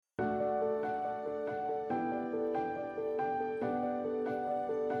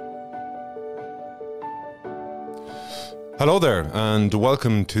Hello there, and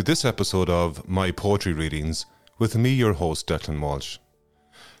welcome to this episode of My Poetry Readings with me, your host, Declan Walsh.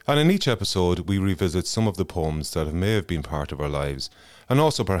 And in each episode, we revisit some of the poems that may have been part of our lives, and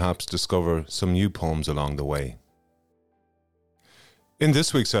also perhaps discover some new poems along the way. In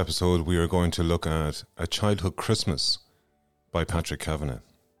this week's episode, we are going to look at A Childhood Christmas by Patrick Kavanagh.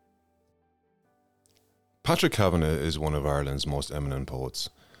 Patrick Kavanagh is one of Ireland's most eminent poets,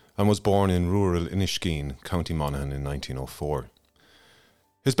 and was born in rural Inniskeen, County Monaghan in 1904.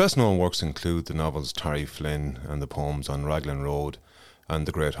 His best-known works include the novels Tarry Flynn and the poems On Raglan Road and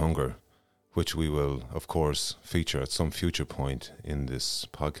The Great Hunger, which we will, of course, feature at some future point in this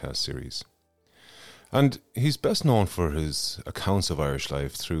podcast series. And he's best known for his accounts of Irish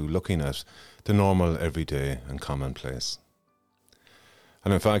life through looking at the normal, everyday and commonplace.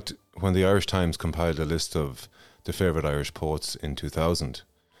 And in fact, when the Irish Times compiled a list of the favourite Irish poets in 2000,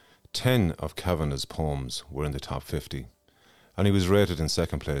 10 of Kavanagh's poems were in the top 50, and he was rated in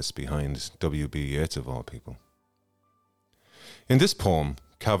second place behind W.B. Yeats of all people. In this poem,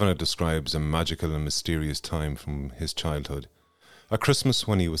 Kavanagh describes a magical and mysterious time from his childhood, a Christmas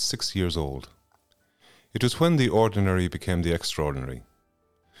when he was 6 years old. It was when the ordinary became the extraordinary.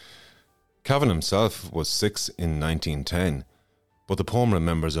 Kavanagh himself was 6 in 1910, but the poem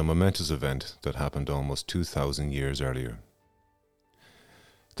remembers a momentous event that happened almost 2,000 years earlier.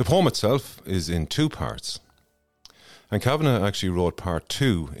 The poem itself is in two parts, and Kavanagh actually wrote part 2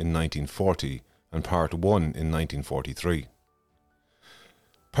 in 1940 and part 1 in 1943.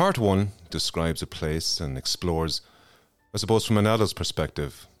 Part 1 describes a place and explores, I suppose from an adult's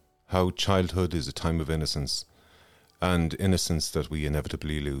perspective, how childhood is a time of innocence, and innocence that we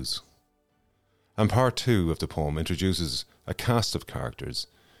inevitably lose. And part 2 of the poem introduces a cast of characters,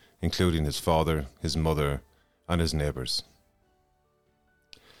 including his father, his mother, and his neighbours.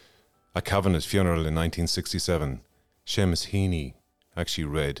 At Kavanagh's funeral in 1967, Seamus Heaney actually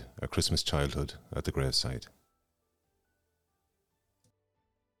read A Christmas Childhood at the graveside.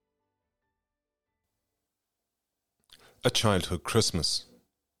 A Childhood Christmas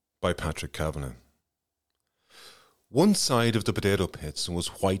by Patrick Kavanagh. One side of the potato pits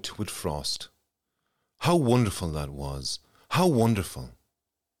was white with frost. How wonderful that was! How wonderful!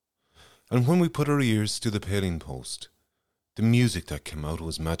 And when we put our ears to the paling post, the music that came out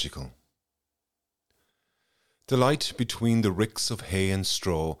was magical. The light between the ricks of hay and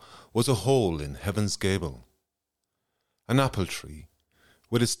straw was a hole in heaven's gable. An apple tree,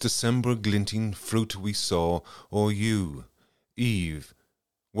 with its December glinting fruit we saw, O you, Eve,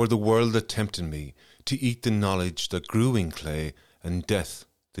 were the world that tempted me to eat the knowledge that grew in clay, and death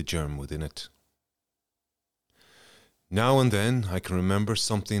the germ within it. Now and then I can remember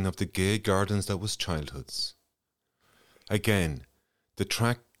something of the gay gardens that was childhood's. Again, the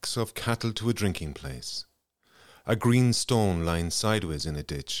tracks of cattle to a drinking place, a green stone lying sideways in a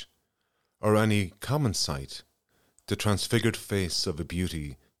ditch, or any common sight, the transfigured face of a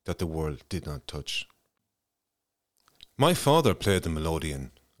beauty that the world did not touch. My father played the melodeon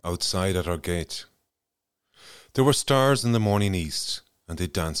outside at our gate. There were stars in the morning east, and they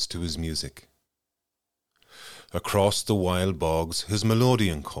danced to his music. Across the wild bogs his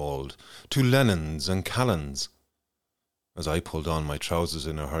melodeon called to Lennons and Callans. As I pulled on my trousers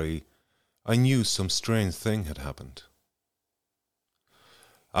in a hurry, I knew some strange thing had happened.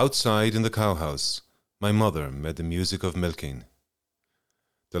 Outside in the cowhouse, my mother made the music of milking.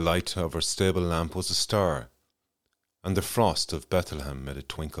 The light of her stable lamp was a star, and the frost of Bethlehem made it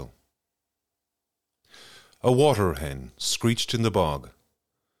twinkle. A water hen screeched in the bog.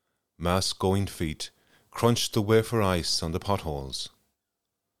 Mass-going feet crunched the wafer ice on the potholes.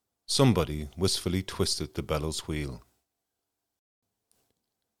 Somebody wistfully twisted the bellows wheel.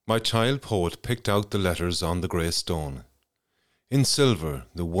 My child poet picked out the letters on the grey stone. In silver,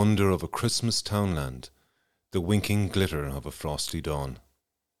 the wonder of a Christmas townland, the winking glitter of a frosty dawn.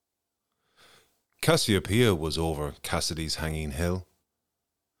 Cassiopeia was over Cassidy's hanging hill.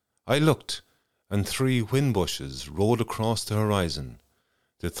 I looked, and 3 whin bushes rode across the horizon,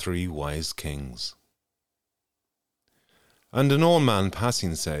 the 3 wise kings. And an old man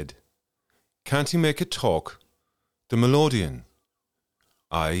passing said, "Can't he make it talk? The melodeon."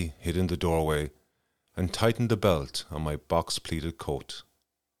 I hid in the doorway and tightened the belt on my box-pleated coat.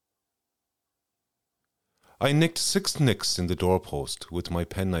 I nicked 6 nicks in the doorpost with my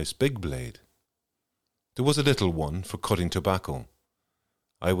penknife's big blade. There was a little one for cutting tobacco.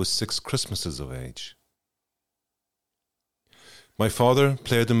 I was 6 Christmases of age. My father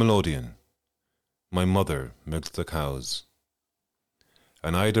played the melodeon. My mother milked the cows.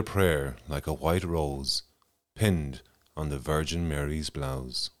 And I'd a prayer like a white rose pinned on the Virgin Mary's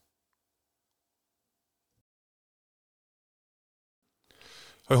blouse.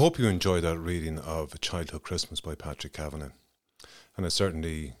 I hope you enjoyed that reading of A Childhood Christmas by Patrick Kavanagh, and it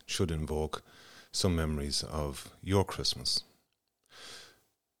certainly should invoke some memories of your Christmas.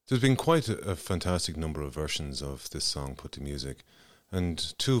 There's been quite a fantastic number of versions of this song put to music, and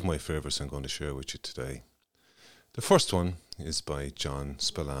two of my favourites I'm going to share with you today. The first one is by John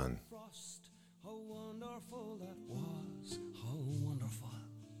Spillane. How wonderful that was, how wonderful.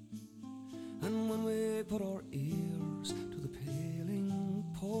 And when we put our ears to the paling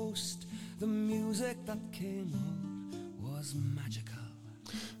post, the music that came out was magical.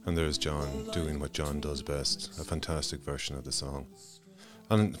 And there's John doing what John does best, a fantastic version of the song.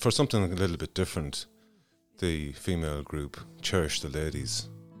 And for something a little bit different, the female group Cherish the Ladies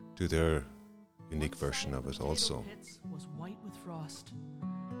do their unique version of it also. Was white with frost.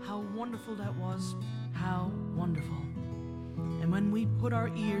 How wonderful that was, how wonderful. And when we put our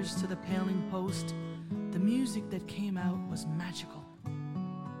ears to the paling post, the music that came out was magical.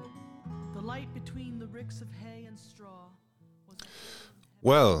 The light between the ricks of hay and straw was...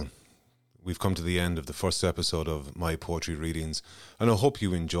 Well, we've come to the end of the first episode of My Poetry Readings, and I hope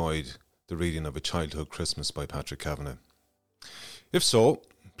you enjoyed the reading of A Childhood Christmas by Patrick Kavanagh. If so,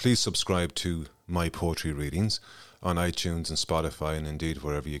 please subscribe to My Poetry Readings on iTunes and Spotify, and indeed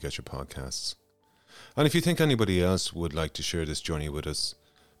wherever you get your podcasts. And if you think anybody else would like to share this journey with us,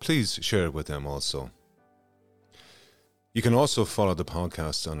 please share it with them also. You can also follow the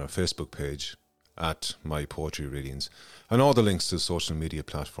podcast on our Facebook page at My Poetry Readings, and all the links to social media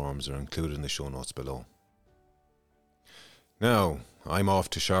platforms are included in the show notes below. Now, I'm off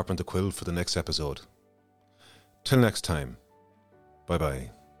to sharpen the quill for the next episode. Till next time,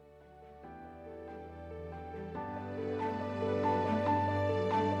 bye-bye.